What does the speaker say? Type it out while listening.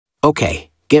Okay,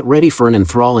 get ready for an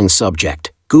enthralling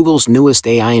subject: Google's newest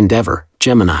AI endeavor,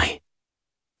 Gemini.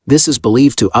 This is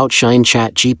believed to outshine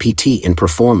ChatGPT in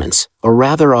performance, a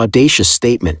rather audacious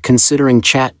statement considering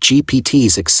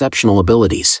ChatGPT's exceptional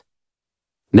abilities.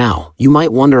 Now, you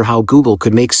might wonder how Google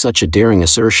could make such a daring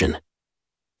assertion.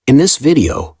 In this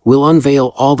video, we'll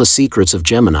unveil all the secrets of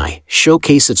Gemini,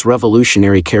 showcase its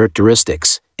revolutionary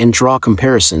characteristics, and draw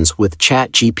comparisons with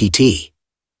ChatGPT.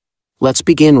 Let's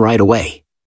begin right away.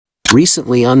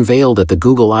 Recently unveiled at the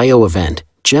Google I/O event,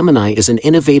 Gemini is an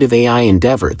innovative AI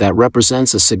endeavor that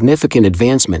represents a significant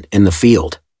advancement in the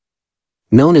field.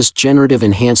 Known as Generative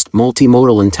Enhanced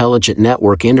Multimodal Intelligent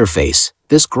Network Interface,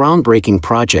 this groundbreaking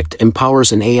project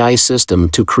empowers an AI system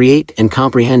to create and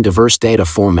comprehend diverse data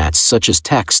formats such as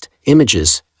text,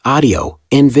 images, audio,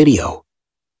 and video.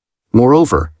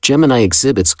 Moreover, Gemini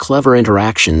exhibits clever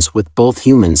interactions with both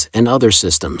humans and other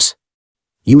systems.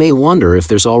 You may wonder if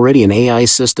there's already an AI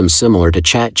system similar to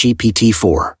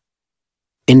ChatGPT-4.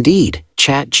 Indeed,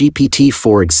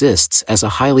 ChatGPT-4 exists as a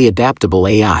highly adaptable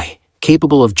AI,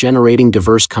 capable of generating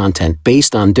diverse content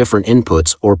based on different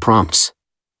inputs or prompts.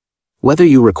 Whether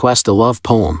you request a love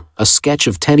poem, a sketch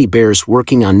of teddy bears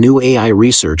working on new AI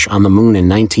research on the moon in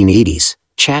 1980s,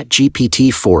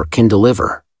 ChatGPT-4 can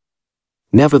deliver.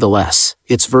 Nevertheless,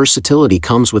 its versatility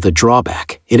comes with a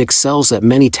drawback: it excels at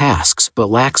many tasks but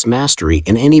lacks mastery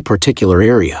in any particular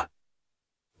area.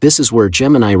 This is where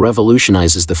Gemini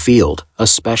revolutionizes the field, a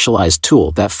specialized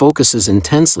tool that focuses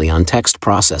intensely on text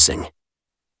processing.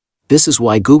 This is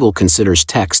why Google considers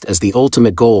text as the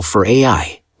ultimate goal for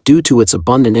AI, due to its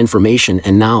abundant information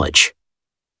and knowledge.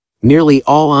 Nearly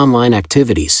all online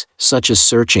activities, such as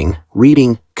searching,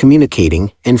 reading,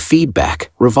 communicating, and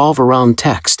feedback, revolve around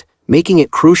text, making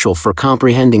it crucial for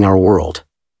comprehending our world.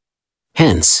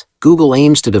 Hence, Google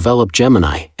aims to develop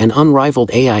Gemini, an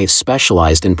unrivaled AI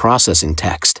specialized in processing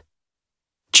text.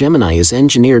 Gemini is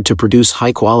engineered to produce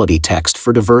high-quality text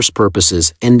for diverse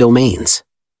purposes and domains.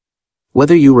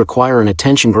 Whether you require an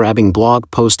attention-grabbing blog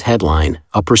post headline,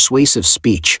 a persuasive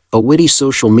speech, a witty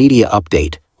social media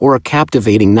update, or a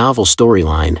captivating novel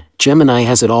storyline, Gemini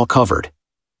has it all covered.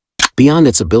 Beyond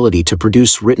its ability to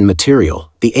produce written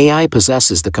material, the AI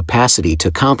possesses the capacity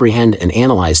to comprehend and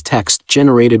analyze text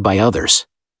generated by others.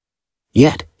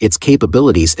 Yet, its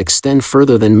capabilities extend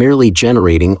further than merely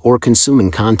generating or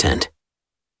consuming content.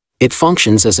 It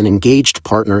functions as an engaged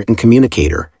partner and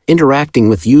communicator, interacting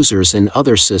with users and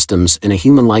other systems in a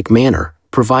human-like manner,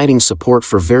 providing support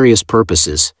for various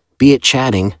purposes, be it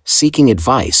chatting, seeking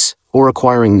advice, or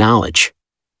acquiring knowledge.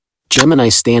 Gemini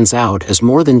stands out as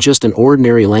more than just an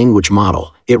ordinary language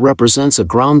model. It represents a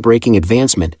groundbreaking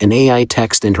advancement in AI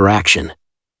text interaction.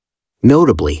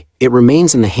 Notably, it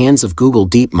remains in the hands of Google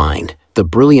DeepMind, the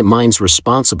brilliant minds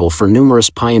responsible for numerous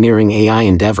pioneering AI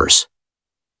endeavors.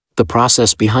 The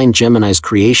process behind Gemini's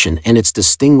creation and its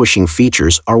distinguishing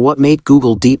features are what make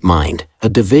Google DeepMind, a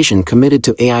division committed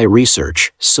to AI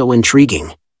research, so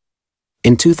intriguing.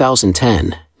 In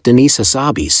 2010, Denis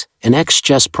Hassabis, an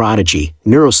ex-chess prodigy,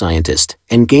 neuroscientist,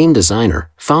 and game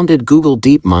designer, founded Google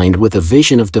DeepMind with a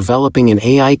vision of developing an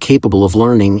AI capable of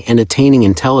learning and attaining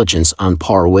intelligence on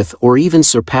par with or even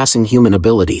surpassing human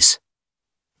abilities.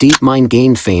 DeepMind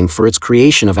gained fame for its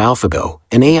creation of AlphaGo,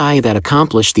 an AI that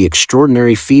accomplished the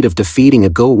extraordinary feat of defeating a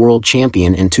Go world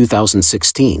champion in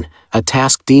 2016, a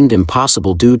task deemed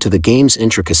impossible due to the game's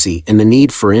intricacy and the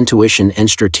need for intuition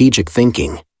and strategic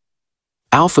thinking.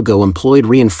 AlphaGo employed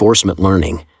reinforcement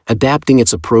learning, adapting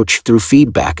its approach through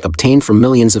feedback obtained from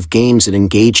millions of games it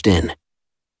engaged in.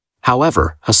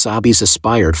 However, Hassabis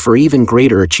aspired for even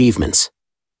greater achievements.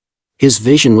 His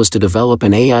vision was to develop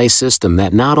an AI system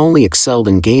that not only excelled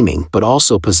in gaming but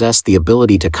also possessed the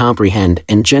ability to comprehend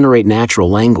and generate natural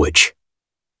language.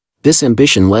 This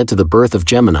ambition led to the birth of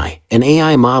Gemini, an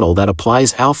AI model that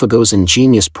applies AlphaGo's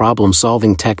ingenious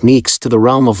problem-solving techniques to the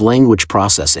realm of language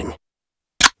processing.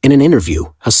 In an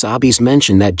interview, Hassabis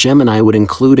mentioned that Gemini would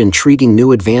include intriguing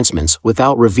new advancements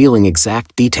without revealing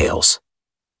exact details.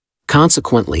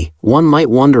 Consequently, one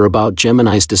might wonder about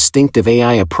Gemini's distinctive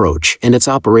AI approach and its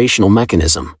operational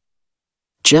mechanism.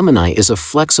 Gemini is a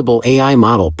flexible AI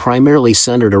model primarily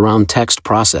centered around text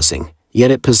processing,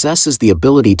 yet it possesses the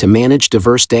ability to manage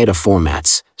diverse data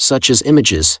formats, such as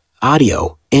images,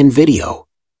 audio, and video.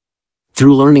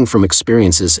 Through learning from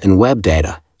experiences and web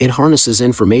data, it harnesses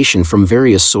information from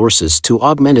various sources to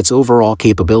augment its overall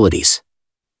capabilities.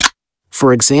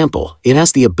 For example, it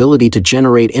has the ability to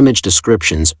generate image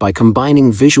descriptions by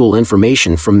combining visual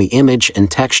information from the image and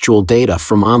textual data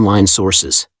from online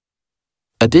sources.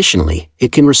 Additionally,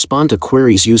 it can respond to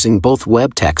queries using both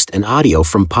web text and audio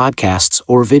from podcasts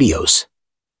or videos.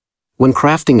 When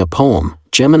crafting a poem,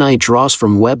 Gemini draws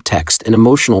from web text and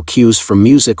emotional cues from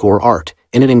music or art,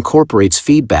 and it incorporates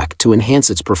feedback to enhance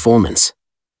its performance.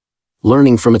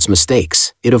 Learning from its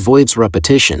mistakes, it avoids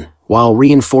repetition, while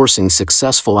reinforcing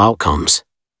successful outcomes.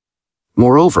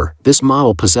 Moreover, this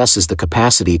model possesses the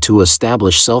capacity to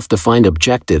establish self-defined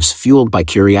objectives fueled by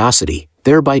curiosity,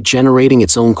 thereby generating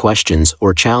its own questions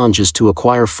or challenges to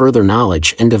acquire further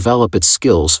knowledge and develop its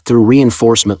skills through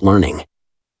reinforcement learning.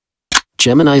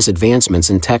 Gemini's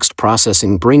advancements in text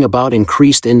processing bring about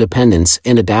increased independence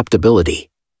and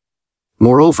adaptability.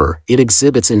 Moreover, it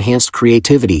exhibits enhanced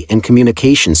creativity and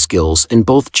communication skills in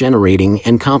both generating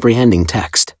and comprehending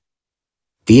text.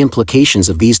 The implications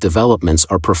of these developments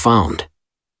are profound.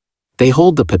 They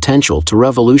hold the potential to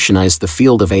revolutionize the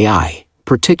field of AI,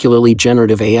 particularly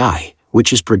generative AI,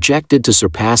 which is projected to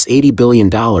surpass $80 billion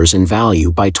in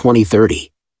value by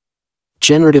 2030.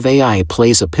 Generative AI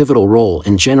plays a pivotal role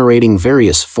in generating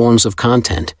various forms of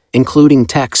content, including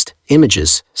text,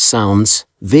 images, sounds,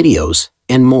 videos,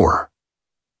 and more.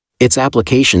 Its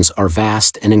applications are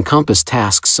vast and encompass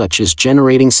tasks such as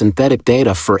generating synthetic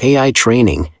data for AI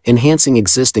training, enhancing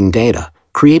existing data,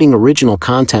 creating original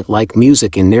content like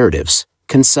music and narratives,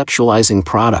 conceptualizing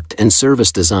product and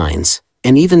service designs,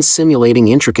 and even simulating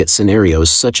intricate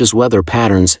scenarios such as weather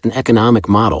patterns and economic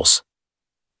models.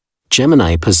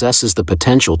 Gemini possesses the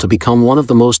potential to become one of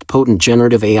the most potent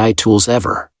generative AI tools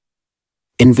ever.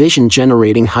 Envision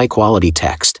generating high-quality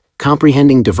text,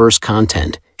 comprehending diverse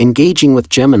content, engaging with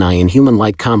Gemini in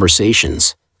human-like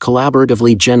conversations,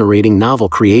 collaboratively generating novel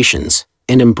creations,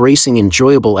 and embracing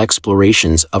enjoyable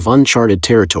explorations of uncharted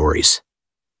territories.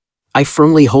 I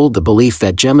firmly hold the belief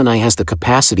that Gemini has the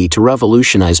capacity to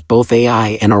revolutionize both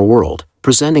AI and our world,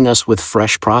 presenting us with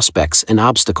fresh prospects and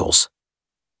obstacles.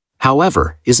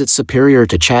 However, is it superior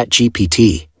to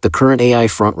ChatGPT, the current AI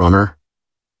frontrunner?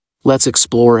 Let's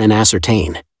explore and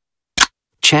ascertain.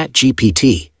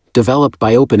 ChatGPT, developed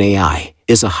by OpenAI,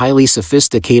 is a highly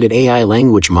sophisticated AI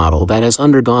language model that has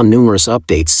undergone numerous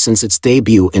updates since its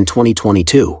debut in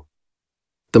 2022.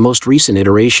 The most recent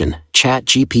iteration,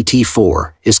 ChatGPT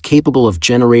 4, is capable of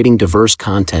generating diverse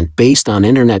content based on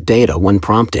internet data when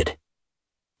prompted.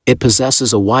 It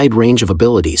possesses a wide range of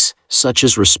abilities, such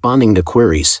as responding to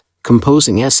queries,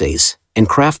 composing essays, and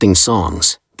crafting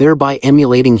songs, thereby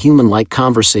emulating human-like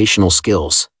conversational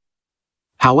skills.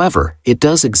 However, it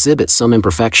does exhibit some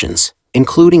imperfections,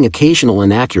 including occasional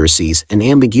inaccuracies and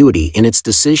ambiguity in its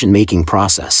decision-making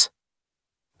process.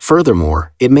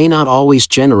 Furthermore, it may not always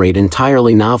generate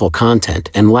entirely novel content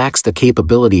and lacks the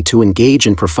capability to engage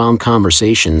in profound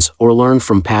conversations or learn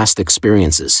from past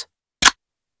experiences.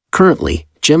 Currently,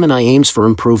 Gemini aims for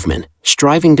improvement,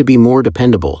 striving to be more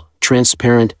dependable,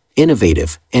 transparent,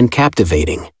 innovative, and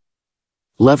captivating.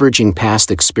 Leveraging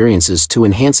past experiences to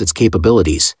enhance its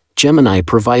capabilities, Gemini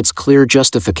provides clear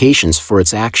justifications for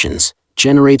its actions,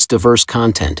 generates diverse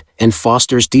content, and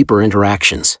fosters deeper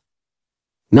interactions.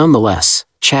 Nonetheless,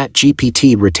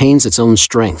 ChatGPT retains its own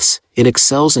strengths. It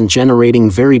excels in generating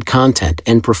varied content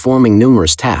and performing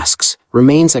numerous tasks,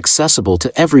 remains accessible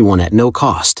to everyone at no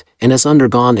cost, and has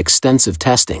undergone extensive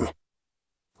testing.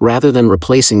 Rather than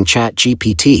replacing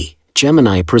ChatGPT,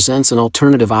 Gemini presents an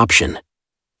alternative option.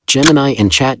 Gemini and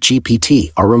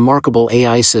ChatGPT are remarkable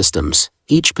AI systems,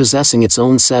 each possessing its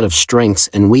own set of strengths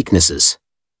and weaknesses.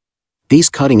 These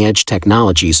cutting-edge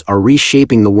technologies are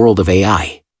reshaping the world of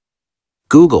AI.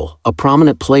 Google, a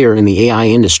prominent player in the AI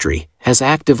industry, has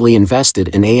actively invested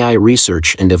in AI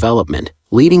research and development,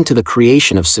 leading to the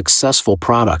creation of successful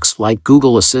products like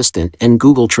Google Assistant and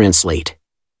Google Translate.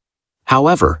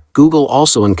 However, Google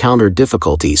also encountered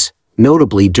difficulties,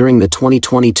 notably during the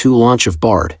 2022 launch of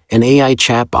Bard, an AI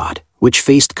chatbot, which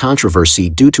faced controversy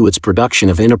due to its production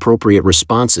of inappropriate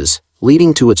responses,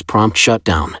 leading to its prompt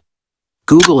shutdown.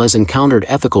 Google has encountered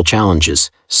ethical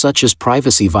challenges, such as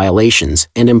privacy violations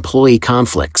and employee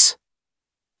conflicts.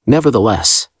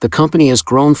 Nevertheless, the company has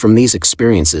grown from these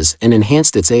experiences and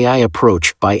enhanced its AI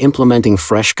approach by implementing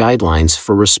fresh guidelines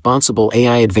for responsible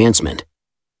AI advancement.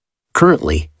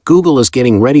 Currently, Google is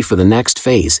getting ready for the next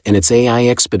phase in its AI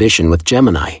expedition with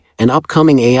Gemini, an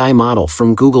upcoming AI model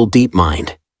from Google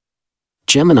DeepMind.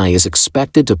 Gemini is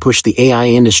expected to push the AI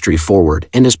industry forward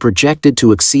and is projected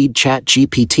to exceed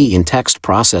ChatGPT in text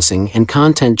processing and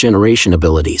content generation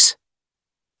abilities.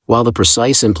 While the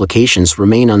precise implications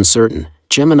remain uncertain,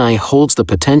 Gemini holds the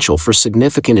potential for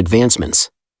significant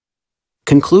advancements.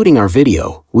 Concluding our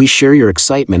video, we share your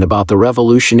excitement about the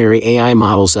revolutionary AI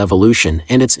model's evolution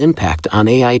and its impact on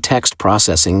AI text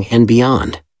processing and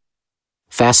beyond.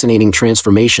 Fascinating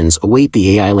transformations await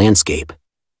the AI landscape.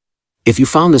 If you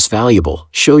found this valuable,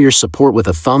 show your support with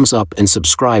a thumbs up and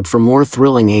subscribe for more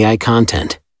thrilling AI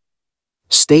content.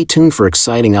 Stay tuned for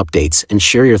exciting updates and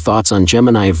share your thoughts on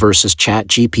Gemini versus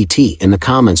ChatGPT in the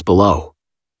comments below.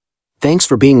 Thanks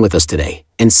for being with us today,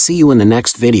 and see you in the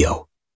next video.